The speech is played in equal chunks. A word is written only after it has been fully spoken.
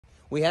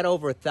We had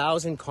over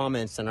 1,000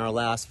 comments on our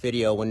last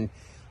video when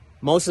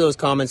most of those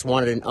comments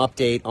wanted an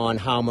update on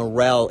how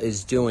Morel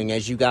is doing.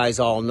 As you guys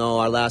all know,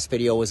 our last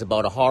video was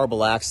about a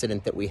horrible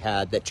accident that we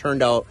had that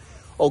turned out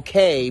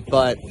okay,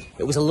 but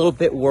it was a little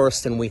bit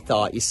worse than we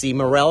thought. You see,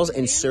 Morel's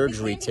in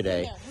surgery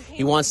today.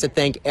 He wants to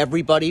thank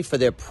everybody for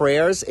their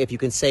prayers. If you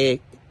can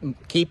say,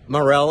 keep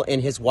Morel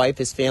and his wife,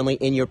 his family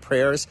in your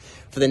prayers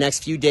for the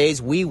next few days.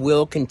 We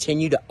will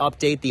continue to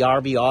update the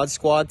RV Odd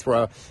Squad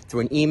through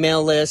an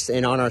email list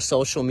and on our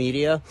social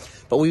media.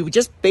 But we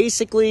just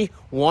basically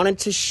wanted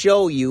to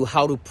show you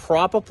how to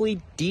properly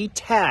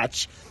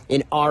detach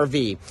an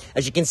RV.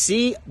 As you can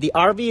see, the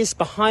RV is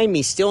behind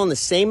me, still in the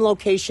same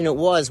location it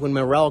was when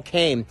Morel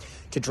came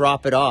to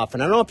drop it off.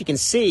 And I don't know if you can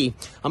see,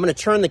 I'm going to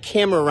turn the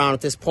camera around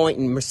at this point,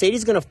 and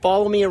Mercedes is going to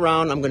follow me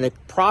around. I'm going to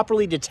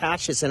properly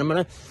detach this, and I'm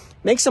going to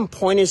make some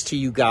pointers to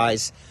you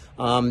guys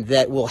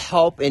that will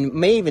help and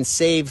may even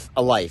save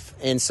a life.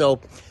 And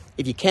so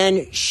if you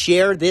can,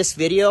 share this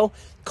video,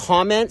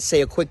 comment,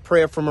 say a quick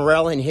prayer for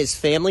Morel and his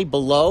family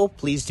below.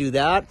 Please do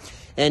that.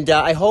 And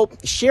I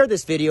hope, share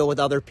this video with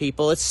other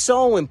people. It's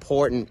so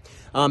important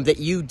that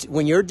you,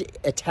 when you're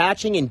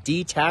attaching and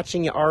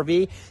detaching your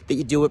RV, that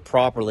you do it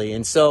properly.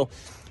 And so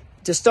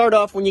to start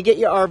off, when you get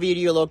your RV to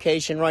your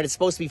location, right, it's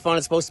supposed to be fun,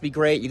 it's supposed to be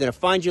great. You're going to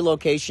find your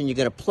location. You're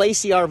going to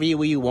place the RV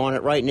where you want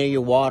it, right near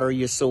your water,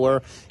 your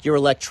sewer, your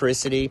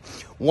electricity.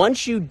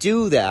 Once you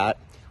do that,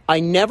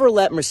 I never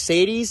let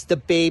Mercedes, the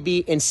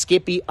baby, and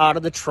Skippy out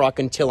of the truck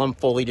until I'm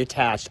fully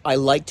detached. I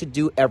like to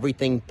do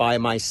everything by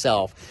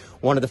myself.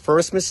 One of the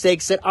first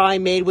mistakes that I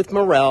made with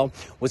Morel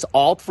was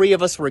all three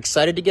of us were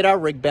excited to get our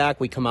rig back.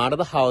 We come out of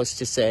the house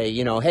to say,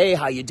 you know, hey,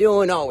 how you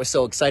doing? Oh, we're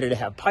so excited to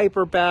have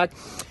Piper back.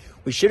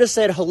 We should have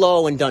said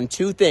hello and done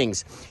two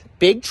things.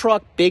 Big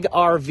Truck, Big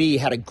RV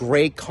had a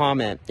great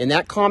comment. And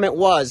that comment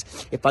was,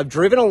 if I've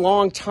driven a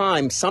long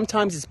time,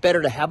 sometimes it's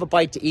better to have a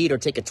bite to eat or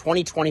take a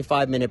 20,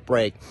 25-minute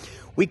break.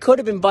 We could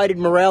have invited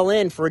Morel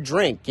in for a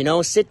drink, you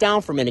know, sit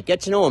down for a minute,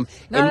 get to know him.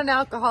 Not an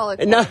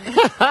alcoholic. Not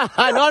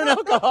an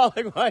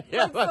alcoholic one.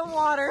 Yeah, some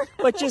water.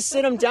 But just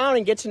sit him down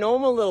and get to know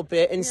him a little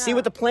bit and see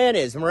what the plan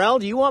is. Morel,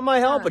 do you want my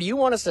help or do you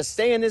want us to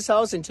stay in this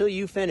house until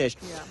you finish?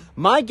 Yeah.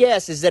 My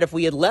guess is that if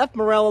we had left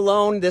Morel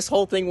alone, this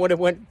whole thing would have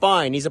went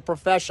fine. He's a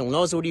professional,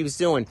 knows what he was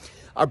doing.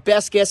 Our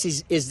best guess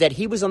is that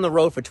he was on the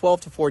road for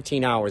 12 to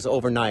 14 hours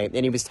overnight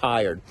and he was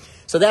tired.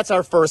 So that's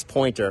our first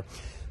pointer.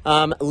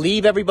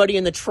 Leave everybody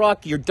in the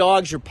truck, your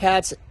dogs, your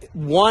pets.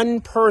 One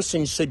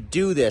person should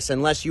do this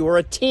unless you are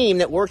a team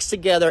that works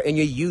together and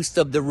you're used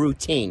to the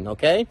routine,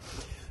 okay?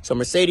 So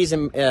Mercedes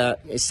and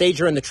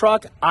Sage are in the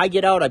truck. I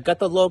get out. I've got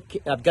the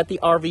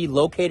RV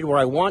located where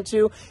I want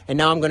to, and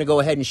now I'm going to go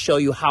ahead and show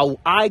you how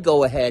I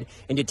go ahead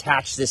and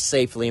detach this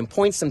safely and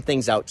point some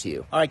things out to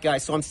you. All right,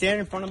 guys, so I'm standing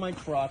in front of my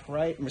truck,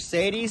 right?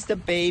 Mercedes, the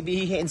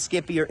baby, and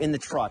Skippy are in the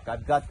truck.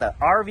 I've got the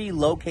RV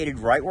located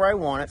right where I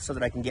want it so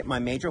that I can get my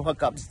major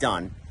hookups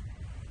done.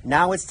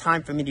 Now it's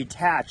time for me to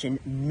detach, and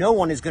no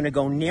one is going to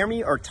go near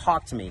me or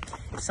talk to me.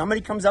 If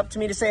somebody comes up to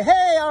me to say,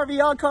 hey, RV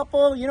Odd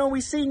Couple, you know,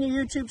 we seen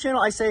your YouTube channel,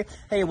 I say,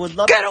 hey, would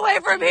love Get away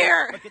from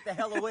here! But get the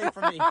hell away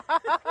from me.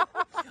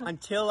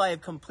 Until I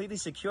have completely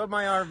secured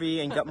my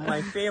RV and got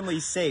my family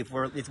safe.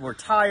 We're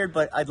tired,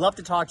 but I'd love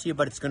to talk to you,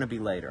 but it's going to be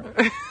later.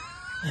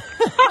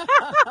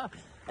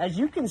 As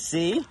you can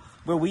see,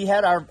 where we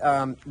had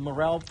our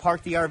Morel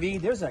park the RV,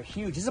 there's a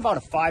huge, this is about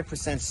a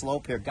 5%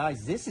 slope here.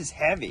 Guys, this is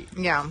heavy.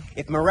 Yeah.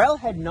 If Morel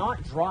had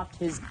not dropped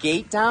his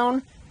gate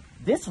down,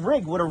 this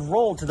rig would have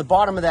rolled to the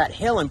bottom of that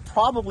hill and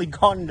probably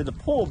gone into the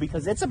pool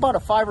because it's about a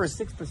 5 or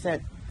 6%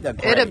 grade.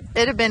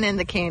 It'd have been in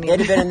the canyon.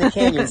 It'd have been in the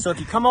canyon. So if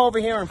you come over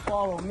here and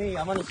follow me,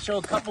 I'm going to show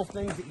a couple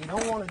things that you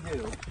don't want to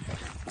do.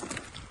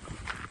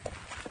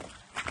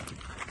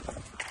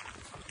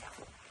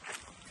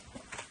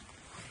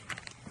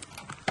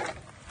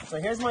 So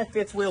here's my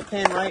fifth wheel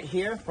pin right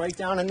here, right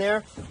down in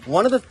there.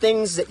 One of the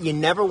things that you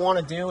never want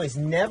to do is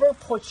never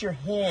put your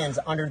hands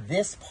under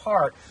this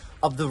part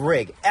of the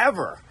rig,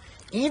 ever.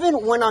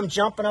 Even when I'm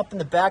jumping up in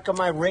the back of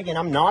my rig and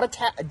I'm not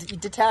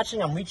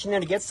detaching, I'm reaching in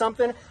to get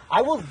something,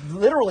 I will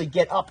literally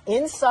get up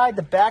inside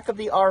the back of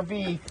the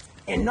RV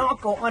and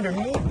not go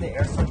underneath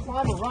there. So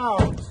climb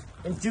around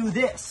and do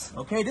this,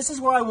 okay? This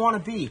is where I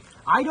want to be.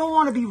 I don't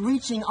want to be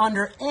reaching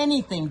under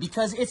anything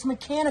because it's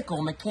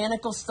mechanical.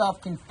 Mechanical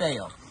stuff can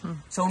fail.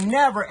 So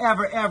never,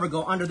 ever, ever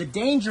go under the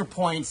danger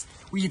points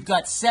where you've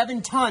got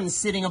 7 tons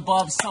sitting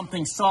above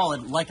something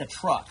solid like a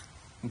truck,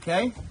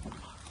 okay?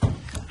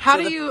 How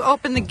do you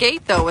open the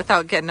gate, though,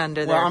 without getting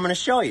under there? Well, I'm going to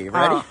show you.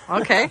 Ready? Oh,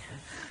 okay.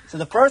 So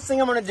the first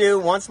thing I'm going to do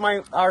once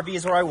my RV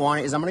is where I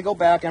want it is I'm going to go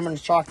back and I'm going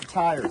to chalk the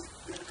tires.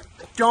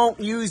 Don't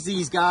use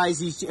these,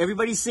 guys.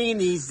 Everybody's seen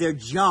these. They're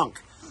junk.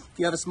 If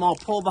you have a small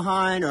pull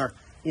behind or,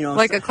 you know.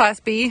 Like a Class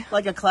B?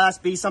 Like a Class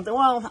B something.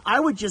 Well, I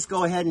would just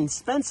go ahead and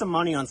spend some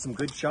money on some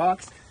good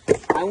chalks.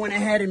 I went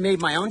ahead and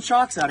made my own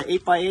chalks out of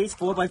 8x8s,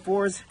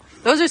 4x4s.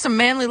 Those are some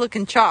manly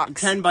looking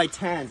chalks.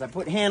 10x10s. I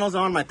put handles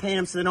on them. I paint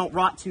them so they don't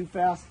rot too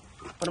fast.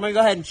 But I'm going to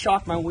go ahead and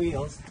chalk my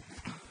wheels.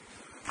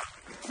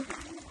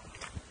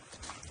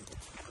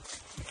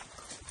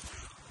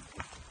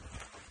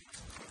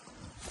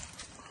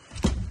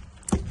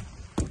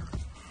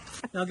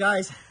 Now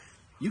guys,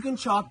 you can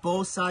chalk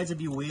both sides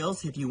of your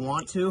wheels if you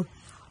want to.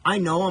 I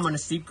know I'm on a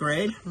steep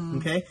grade,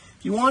 okay?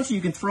 If you want to,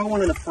 you can throw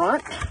one in the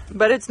front.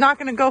 But it's not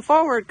going to go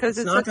forward because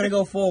it's not going to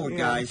go forward,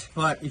 guys.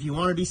 But if you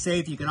want to be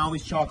safe, you can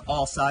always chalk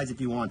all sides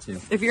if you want to.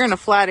 If you're in a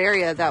flat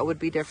area, that would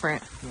be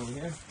different. Over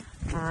here.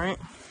 All right.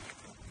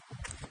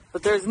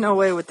 But there's no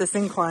way with this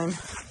incline.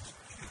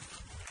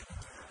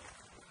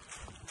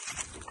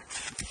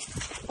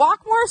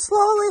 Walk more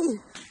slowly.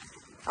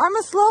 I'm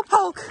a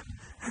slowpoke.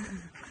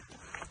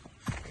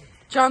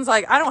 John's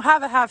like, I don't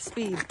have a half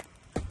speed.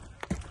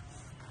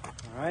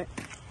 All right.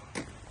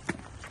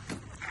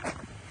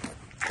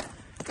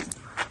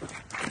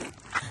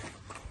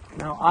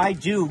 Now I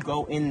do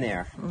go in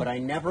there, but I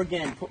never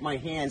again put my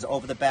hands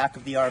over the back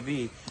of the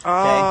RV. Okay?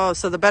 Oh,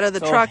 so the bed of the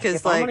truck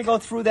is like... I'm going to go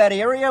through that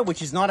area,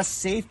 which is not a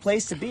safe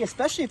place to be,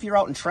 especially if you're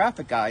out in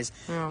traffic, guys.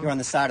 You're on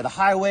the side of the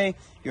highway,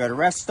 you're at a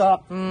rest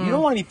stop. You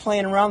don't want to be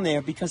playing around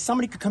there because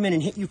somebody could come in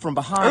and hit you from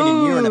behind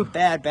and you're in a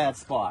bad, bad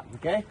spot,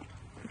 okay?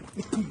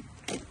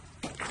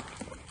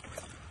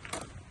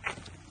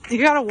 You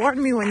got to warn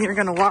me when you're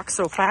going to walk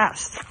so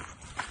fast.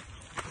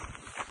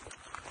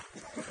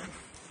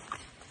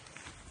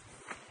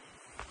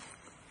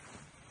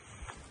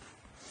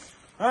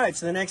 All right,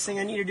 so the next thing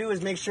I need to do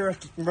is make sure,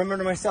 remember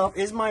to myself,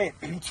 is my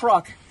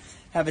truck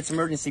have its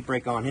emergency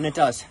brake on? And it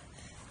does.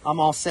 I'm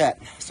all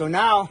set. So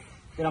now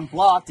that I'm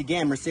blocked,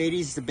 again,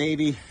 Mercedes, the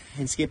baby,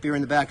 and Skippy are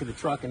in the back of the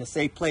truck in a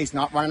safe place,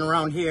 not running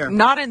around here.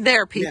 Not in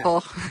there,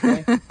 people.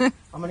 Yeah, okay.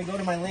 I'm going to go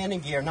to my landing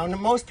gear. Now,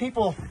 most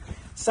people,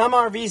 some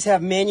RVs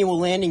have manual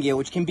landing gear,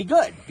 which can be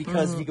good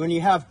because when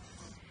you have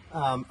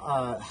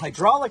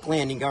hydraulic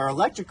landing gear or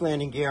electric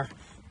landing gear,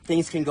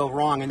 things can go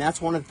wrong. And that's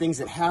one of the things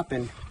that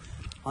happened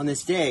on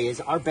this day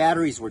is our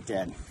batteries were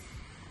dead.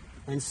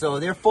 And so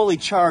they're fully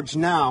charged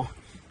now.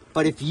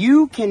 But if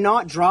you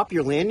cannot drop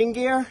your landing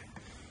gear,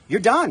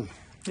 you're done.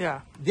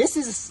 Yeah. This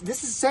is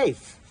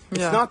safe. It's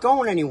not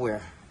going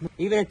anywhere.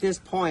 Even at this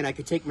point, I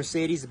could take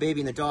Mercedes, the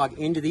baby, and the dog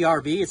into the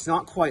RV. It's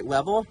not quite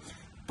level,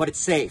 but it's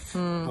safe,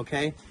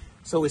 okay?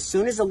 So as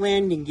soon as the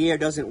landing gear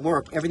doesn't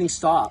work, everything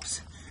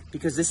stops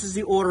because this is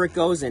the order it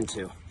goes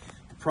into.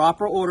 The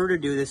proper order to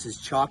do this is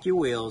chalk your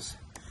wheels,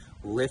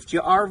 lift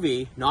your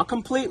RV, not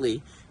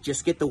completely,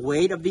 just get the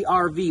weight of the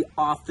RV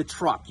off the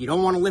truck. You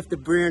don't want to lift the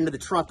rear end of the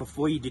truck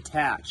before you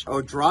detach.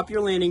 Or drop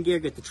your landing gear,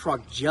 get the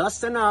truck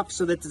just enough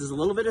so that there's a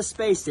little bit of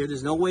space there,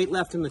 there's no weight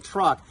left in the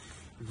truck.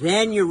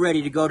 Then you're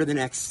ready to go to the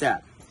next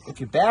step.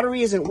 If your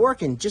battery isn't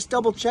working, just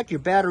double check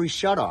your battery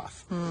shut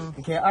off.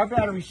 Okay, our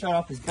battery shut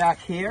off is back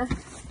here.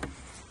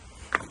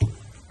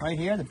 Right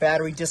here, the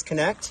battery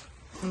disconnect.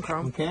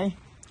 Okay.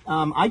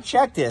 I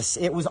checked this,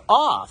 it was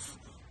off.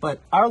 But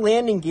our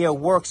landing gear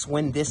works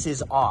when this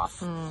is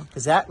off.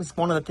 Because that was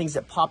one of the things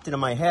that popped into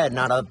my head.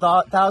 Now, out of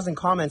 1,000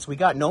 comments we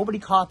got, nobody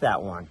caught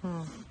that one.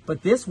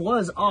 But this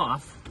was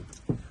off.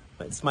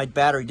 But it's my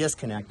battery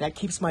disconnect. That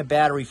keeps my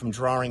battery from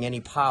drawing any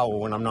power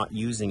when I'm not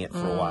using it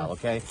for a while,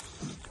 okay?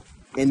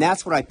 And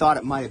that's what I thought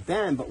it might have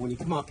been. But when you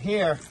come up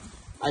here,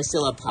 I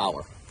still have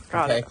power,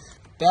 okay?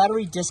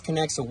 Battery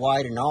disconnects are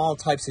wide in all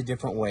types of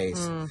different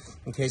ways.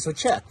 Okay, so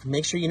check.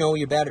 Make sure you know where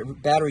your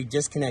battery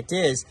disconnect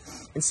is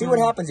and see what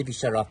happens if you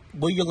shut it off.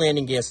 Will your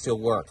landing gear still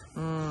work?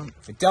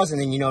 If it doesn't,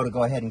 then you know to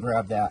go ahead and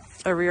grab that.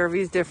 Every RV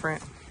is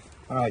different.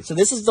 All right, so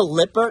this is the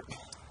Lippert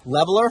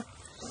leveler.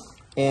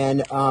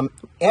 And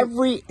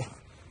every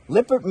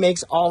Lippert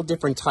makes all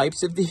different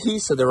types of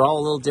these, so they're all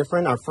a little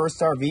different. Our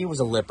first RV was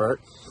a Lippert,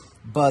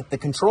 but the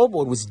control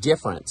board was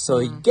different. So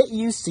you get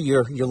used to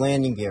your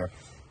landing gear.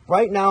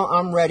 Right now,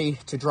 I'm ready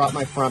to drop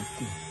my front.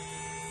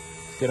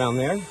 Get on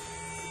there.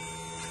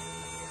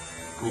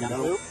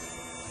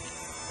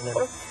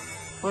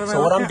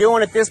 What I'm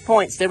doing at this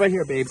point, stay right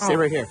here, babe. Stay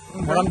right here.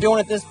 What I'm doing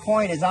at this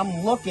point is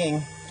I'm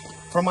looking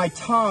for my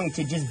tongue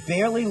to just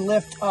barely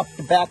lift up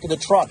the back of the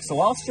truck.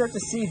 So I'll start to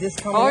see this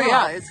coming up. Oh,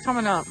 yeah, it's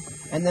coming up.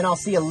 And then I'll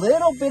see a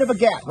little bit of a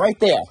gap right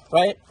there,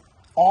 right?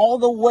 All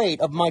the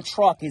weight of my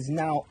truck is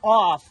now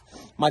off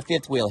my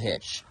fifth wheel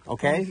hitch,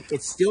 okay?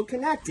 It's still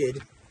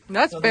connected.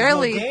 That's so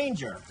barely there's no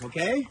danger,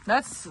 okay?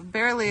 That's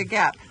barely a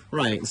gap.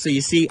 Right. So you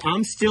see,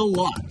 I'm still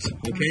locked,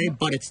 okay?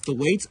 But it's the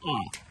weight's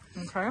off.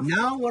 Okay.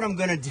 Now what I'm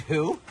going to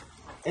do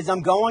is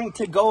I'm going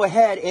to go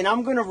ahead and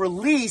I'm going to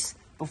release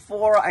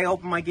before I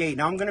open my gate.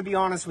 Now I'm going to be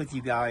honest with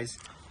you guys.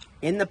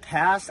 In the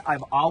past,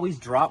 I've always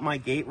dropped my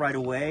gate right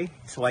away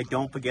so I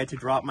don't forget to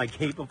drop my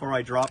gate before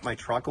I drop my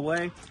truck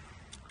away.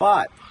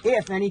 But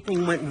if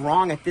anything went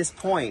wrong at this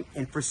point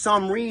and for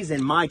some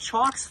reason my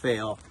chocks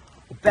fail,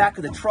 the back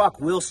of the truck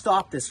will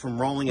stop this from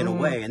rolling it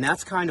away. And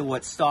that's kind of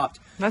what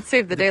stopped. That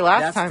saved the day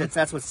last time.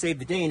 That's what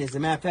saved the day. And as a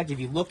matter of fact, if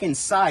you look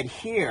inside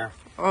here,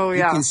 oh,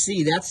 yeah, you can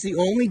see that's the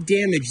only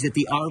damage that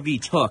the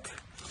RV took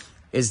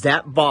is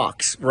that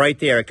box right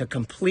there. It got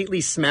completely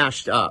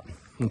smashed up,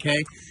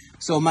 okay?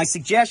 So my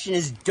suggestion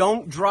is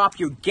don't drop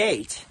your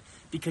gate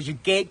because your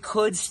gate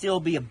could still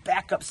be a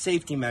backup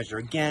safety measure.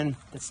 Again,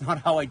 that's not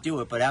how I do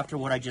it, but after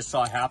what I just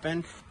saw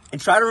happen, and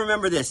try to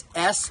remember this,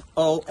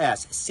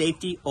 SOS,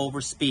 safety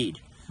over speed,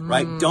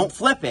 right? Don't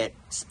flip it.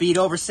 Speed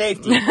over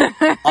safety.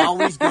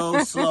 Always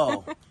go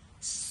slow.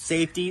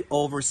 Safety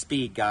over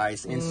speed,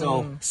 guys. And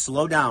so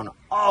slow down.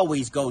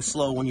 Always go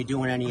slow when you're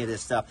doing any of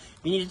this stuff.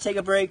 If you need to take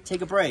a break,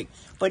 take a break.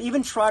 But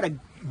even try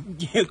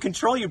to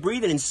control your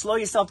breathing and slow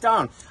yourself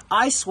down.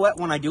 I sweat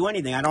when I do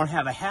anything. I don't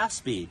have a half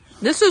speed.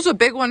 This is a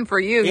big one for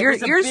you.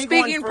 You're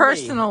speaking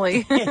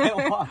personally. It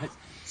was.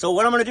 So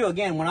what I'm going to do,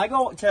 again, when I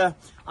go to,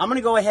 I'm going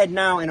to go ahead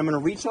now and I'm going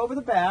to reach over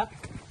the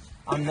back.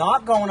 I'm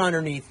not going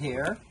underneath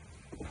here.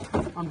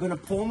 I'm going to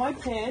pull my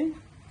pin.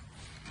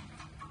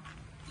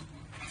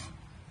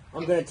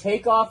 I'm going to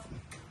take off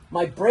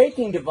my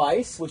braking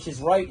device, which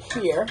is right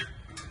here.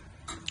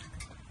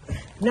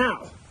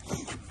 Now,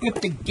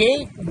 if the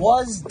gate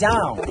was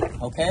down,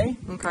 okay?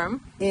 Okay.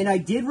 And I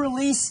did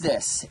release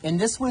this, and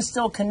this was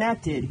still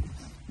connected,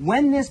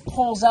 when this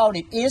pulls out,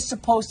 it is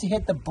supposed to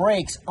hit the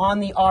brakes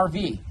on the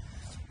RV.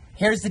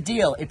 Here's the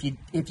deal. If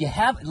you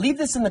have, leave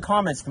this in the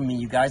comments for me,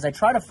 you guys. I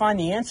tried to find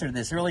the answer to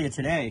this earlier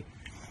today.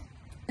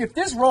 If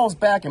this rolls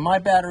back and my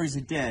batteries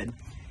are dead,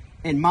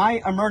 and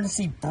my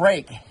emergency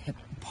brake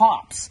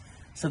pops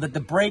so that the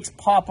brakes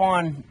pop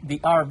on the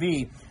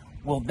RV,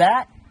 will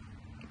that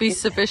be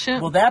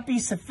sufficient? Will that be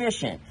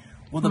sufficient?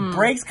 Will the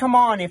brakes come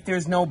on if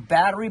there's no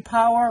battery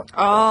power?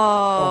 Oh.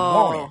 Or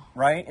won't it,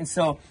 right? And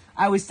so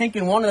I was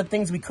thinking one of the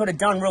things we could have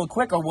done real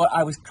quick, or what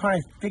I was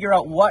trying to figure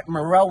out what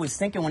Morel was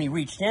thinking when he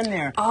reached in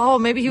there. Oh,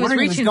 maybe he was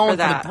reaching going for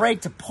that. For the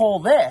brake to pull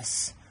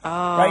this,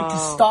 right, to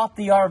stop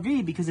the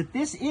RV. Because if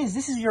this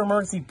is your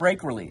emergency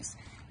brake release.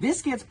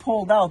 This gets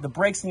pulled out, the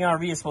brakes in the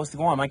RV are supposed to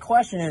go on. My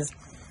question is,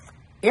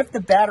 if the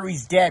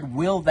battery's dead,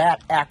 will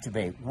that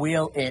activate?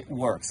 Will it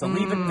work? So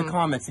leave it in the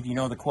comments if you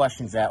know the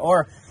questions that,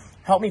 or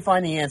help me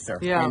find the answer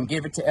and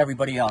give it to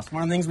everybody else.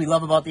 One of the things we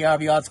love about the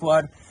RV Odd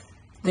Squad,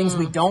 things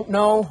we don't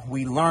know,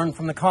 we learn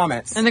from the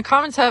comments. And the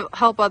comments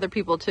help other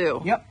people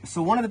too. Yep.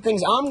 So one of the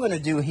things I'm going to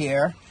do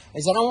here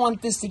is I don't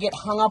want this to get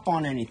hung up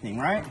on anything,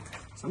 right?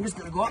 So I'm just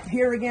going to go up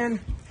here again,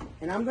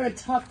 and I'm going to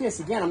tuck this.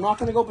 Again, I'm not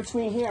going to go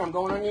between here. I'm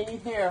going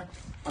underneath here.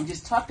 I'm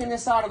just tucking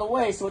this out of the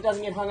way so it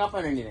doesn't get hung up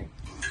on anything.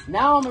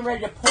 Now I'm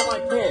ready to pull my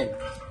pin.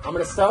 I'm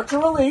going to start to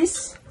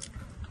release.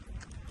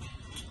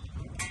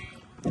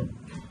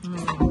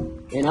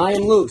 And I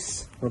am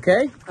loose,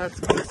 okay? That's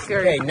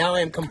scary. Okay, now I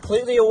am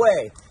completely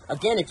away.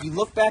 Again, if you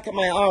look back at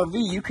my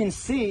RV, you can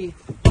see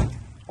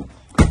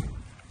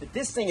that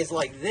this thing is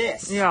like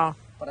this. Yeah.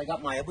 But I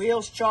got my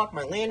wheels chalked,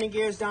 my landing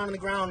gears down on the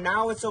ground.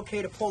 Now it's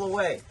okay to pull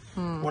away.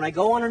 When I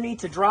go underneath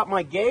to drop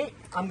my gate,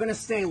 I'm going to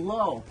stay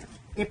low.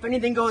 If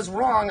anything goes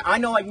wrong, I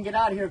know I can get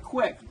out of here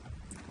quick.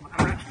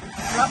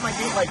 Drop my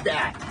gate like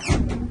that.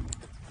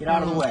 Get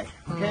out of the way,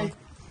 okay?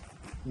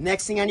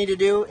 Next thing I need to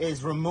do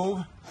is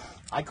remove,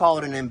 I call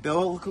it an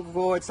umbilical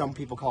cord. Some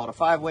people call it a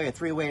 5-way, a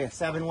 3-way, a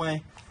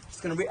 7-way.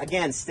 Just going to,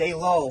 again, stay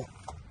low.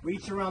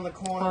 Reach around the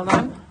corner. Hold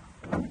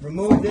on.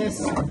 Remove this.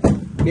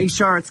 Make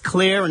sure it's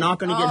clear. We're not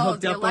going to get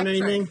hooked up on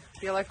anything.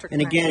 The electric.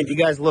 And again, if you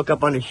guys look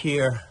up under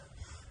here,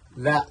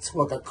 that's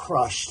what got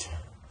crushed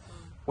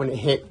when it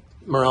hit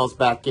Morel's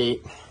back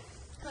gate.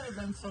 Could have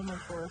been so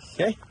much worse.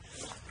 Okay.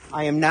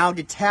 I am now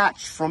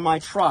detached from my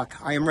truck.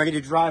 I am ready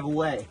to drive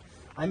away.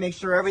 I make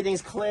sure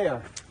everything's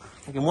clear.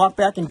 I can walk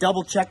back and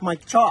double check my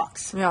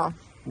chalks. Yeah.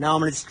 Now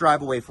I'm going to just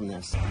drive away from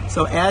this.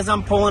 So as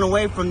I'm pulling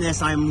away from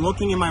this, I'm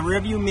looking in my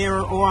rearview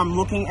mirror or I'm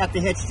looking at the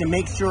hitch to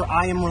make sure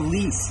I am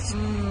released.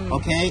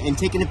 Okay? And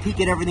taking a peek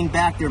at everything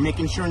back there,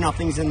 making sure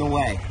nothing's in the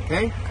way.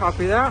 Okay?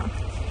 Copy that.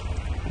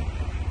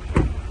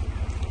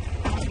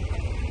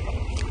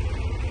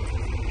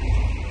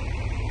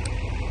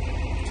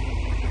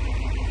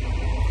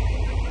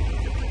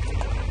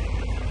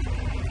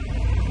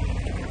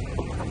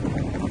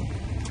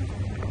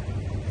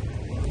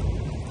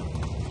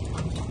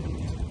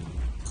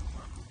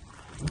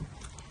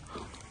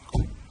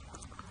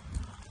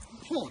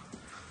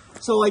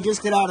 So I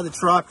just get out of the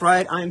truck,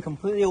 right? I am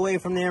completely away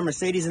from there.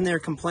 Mercedes in there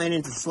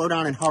complaining to slow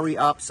down and hurry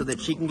up so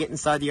that she can get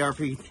inside the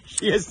RV.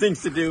 She has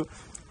things to do.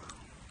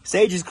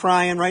 Sage is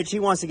crying, right? She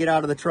wants to get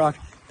out of the truck,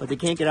 but they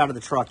can't get out of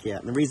the truck yet.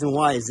 And the reason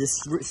why is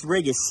this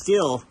rig is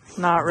still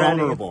not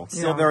vulnerable. Ready.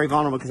 Still very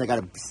vulnerable because I got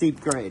a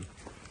steep grade.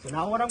 So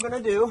now what I'm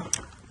going to do,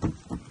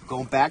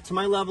 go back to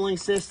my leveling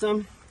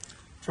system,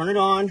 turn it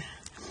on.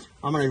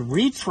 I'm going to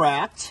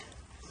retract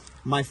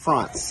my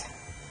fronts.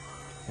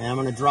 And I'm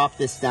going to drop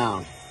this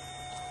down.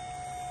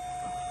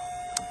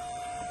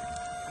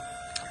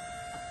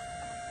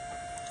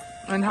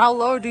 And how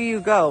low do you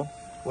go?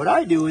 What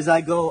I do is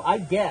I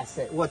guess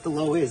at what the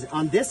low is.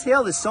 On this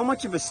hill, there's so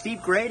much of a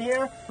steep grade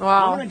here.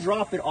 Wow. I'm going to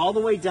drop it all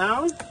the way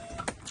down.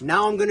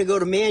 Now I'm going to go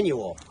to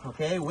manual,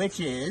 okay, which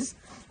is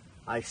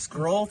I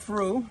scroll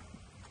through.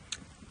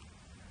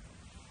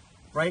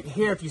 Right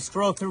here, if you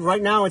scroll through,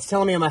 right now it's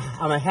telling me I'm a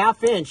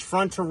 ½ inch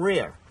front to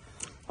rear.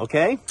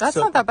 Okay? That's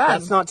not that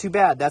bad. That's not too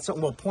bad. That's,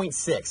 well,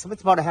 0.6. So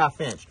it's about a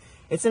 ½ inch.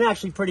 It's in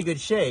actually pretty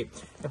good shape.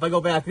 If I go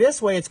back this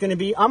way, it's going to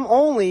be, I'm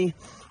only,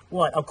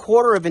 what, a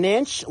quarter of an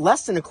inch,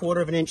 less than a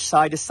quarter of an inch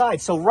side to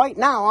side. So right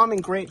now, I'm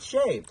in great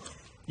shape.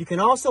 You can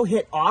also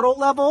hit auto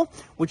level,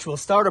 which will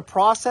start a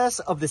process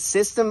of the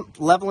system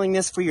leveling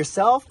this for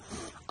yourself.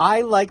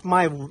 I like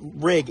my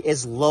rig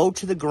as low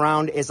to the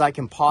ground as I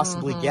can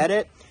possibly get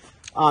it.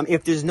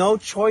 If there's no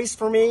choice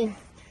for me,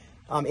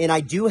 and I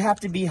do have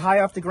to be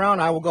high off the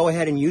ground, I will go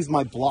ahead and use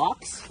my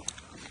blocks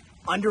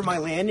under my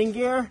landing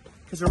gear.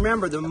 Because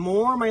remember, the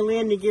more my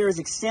landing gear is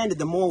extended,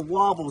 the more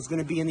wobble is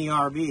going to be in the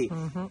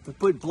RV. If I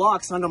put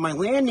blocks under my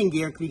landing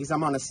gear, because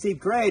I'm on a steep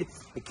grade,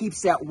 it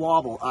keeps that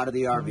wobble out of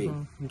the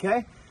RV.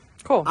 Okay?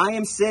 Cool. I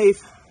am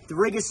safe. The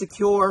rig is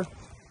secure.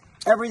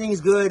 Everything's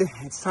good.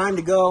 It's time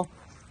to go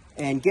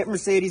and get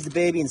Mercedes the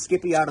baby and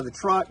Skippy out of the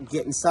truck,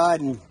 get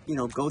inside, and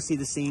go see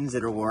the scenes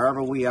that are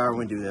wherever we are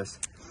when we do this.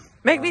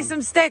 Make me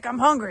some steak. I'm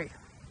hungry.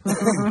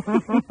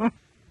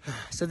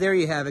 So there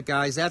you have it,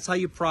 guys. That's how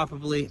you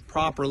properly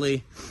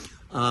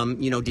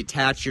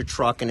detach your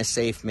truck in a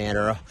safe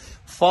manner.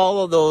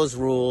 Follow those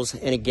rules,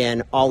 and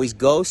again, always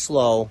go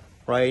slow,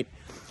 right?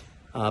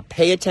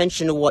 Pay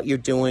attention to what you're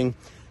doing.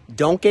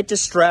 Don't get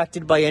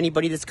distracted by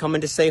anybody that's coming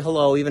to say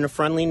hello, even a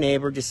friendly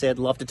neighbor. Just say, I'd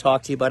love to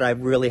talk to you, but I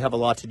really have a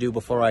lot to do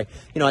before I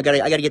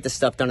gotta get this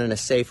stuff done in a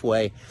safe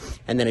way,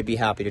 and then I'd be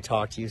happy to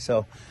talk to you.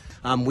 So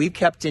we've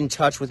kept in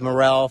touch with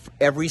Morel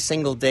every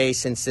single day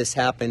since this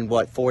happened,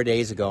 4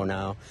 days ago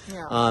now.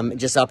 Yeah.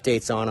 Just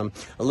updates on him.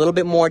 A little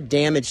bit more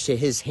damage to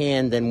his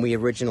hand than we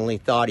originally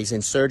thought. He's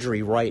in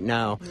surgery right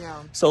now.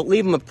 Yeah. So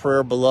leave him a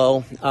prayer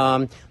below.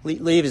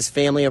 Leave his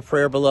family a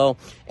prayer below.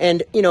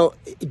 And,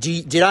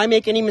 did I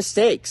make any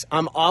mistakes?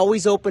 I'm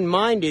always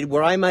open-minded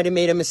where I might have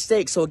made a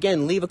mistake. So,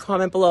 again, leave a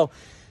comment below.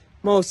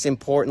 Most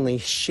importantly,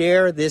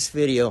 share this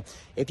video.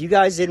 If you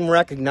guys didn't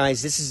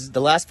recognize, this is the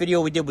last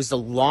video we did was the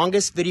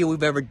longest video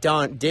we've ever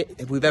done.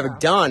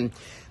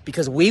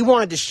 Because we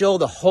wanted to show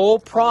the whole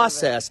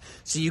process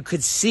so you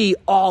could see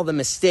all the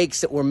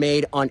mistakes that were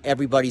made on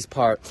everybody's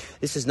part.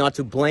 This is not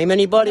to blame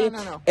anybody.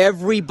 No.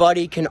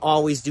 Everybody can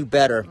always do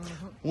better.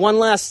 One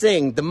last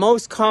thing, the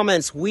most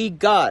comments we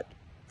got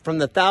from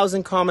the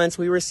 1,000 comments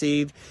we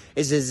received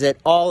is that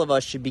all of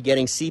us should be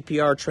getting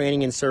CPR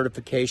training and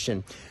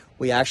certification.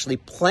 We actually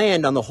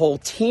planned on the whole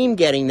team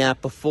getting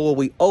that before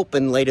we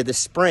open later this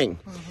spring.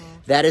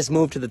 That has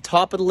moved to the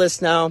top of the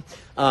list now.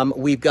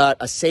 We've got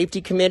a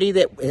safety committee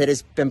that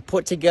has been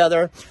put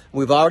together.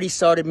 We've already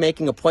started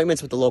making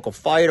appointments with the local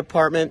fire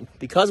department.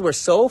 Because we're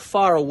so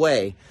far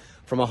away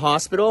from a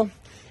hospital,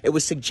 it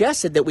was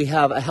suggested that we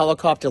have a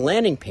helicopter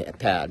landing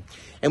pad.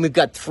 And we've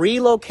got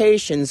 3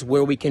 locations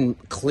where we can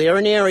clear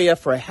an area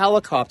for a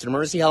helicopter, an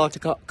emergency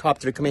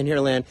helicopter to come in here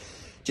and land.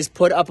 Just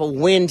put up a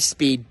wind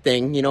speed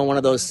thing, one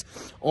of those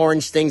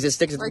orange things that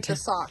sticks. Like the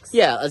socks.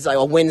 Yeah, it's like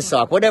a wind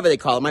sock, whatever they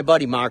call it. My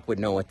buddy Mark would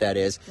know what that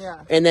is.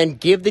 Yeah. And then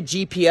give the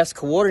GPS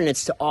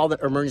coordinates to all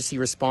the emergency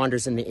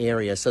responders in the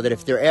area so that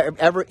if there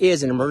ever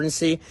is an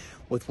emergency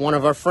with one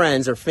of our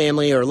friends or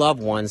family or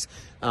loved ones,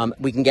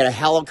 we can get a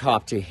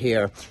helicopter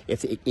here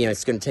if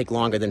it's going to take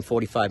longer than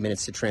 45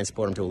 minutes to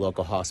transport them to a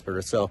local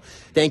hospital. So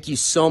thank you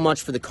so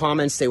much for the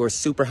comments. They were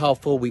super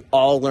helpful. We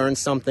all learned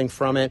something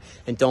from it.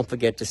 And don't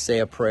forget to say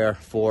a prayer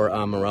for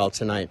Morel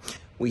tonight.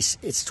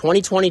 It's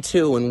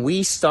 2022 and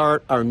we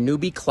start our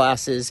newbie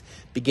classes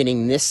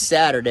beginning this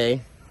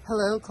Saturday.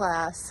 Hello,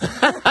 class.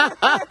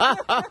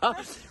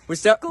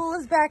 School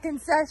is back in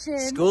session.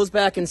 School's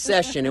back in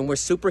session, and we're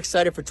super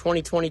excited for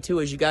 2022.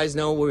 As you guys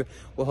know, we're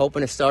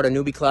hoping to start a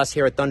newbie class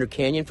here at Thunder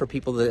Canyon for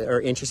people that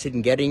are interested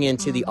in getting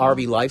into the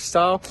RV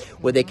lifestyle,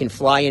 where they can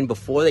fly in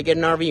before they get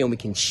an RV, and we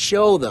can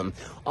show them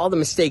all the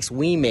mistakes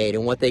we made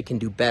and what they can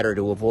do better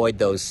to avoid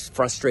those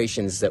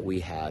frustrations that we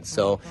had.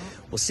 So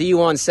we'll see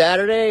you on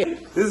Saturday.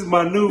 This is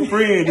my new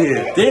friend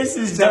here. This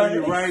is telling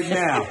you right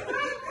now.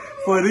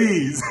 For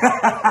these. This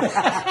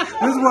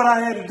is what I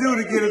had to do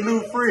to get a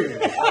new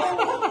friend.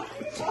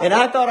 And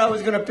I thought I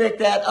was going to pick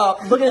that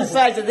up. Look at the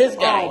size of this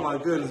guy. Oh, my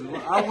goodness.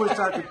 I wish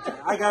I could.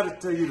 I got to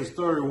tell you the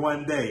story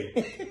one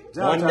day.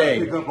 John One day.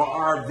 tried to pick up an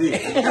RV.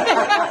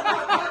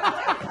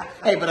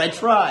 Hey, but I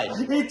tried.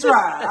 He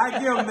tried. I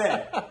give him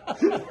that.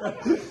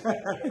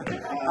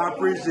 I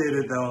appreciate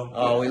it, though.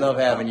 Oh, we love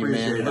having you,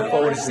 man. Look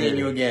forward to seeing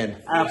you again.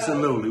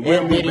 Absolutely.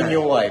 And meeting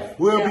your wife.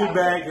 We'll be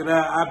back, and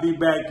I'll be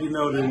back,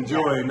 to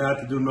enjoy and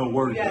not to do no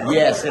work.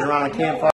 Yes, sit around a campfire.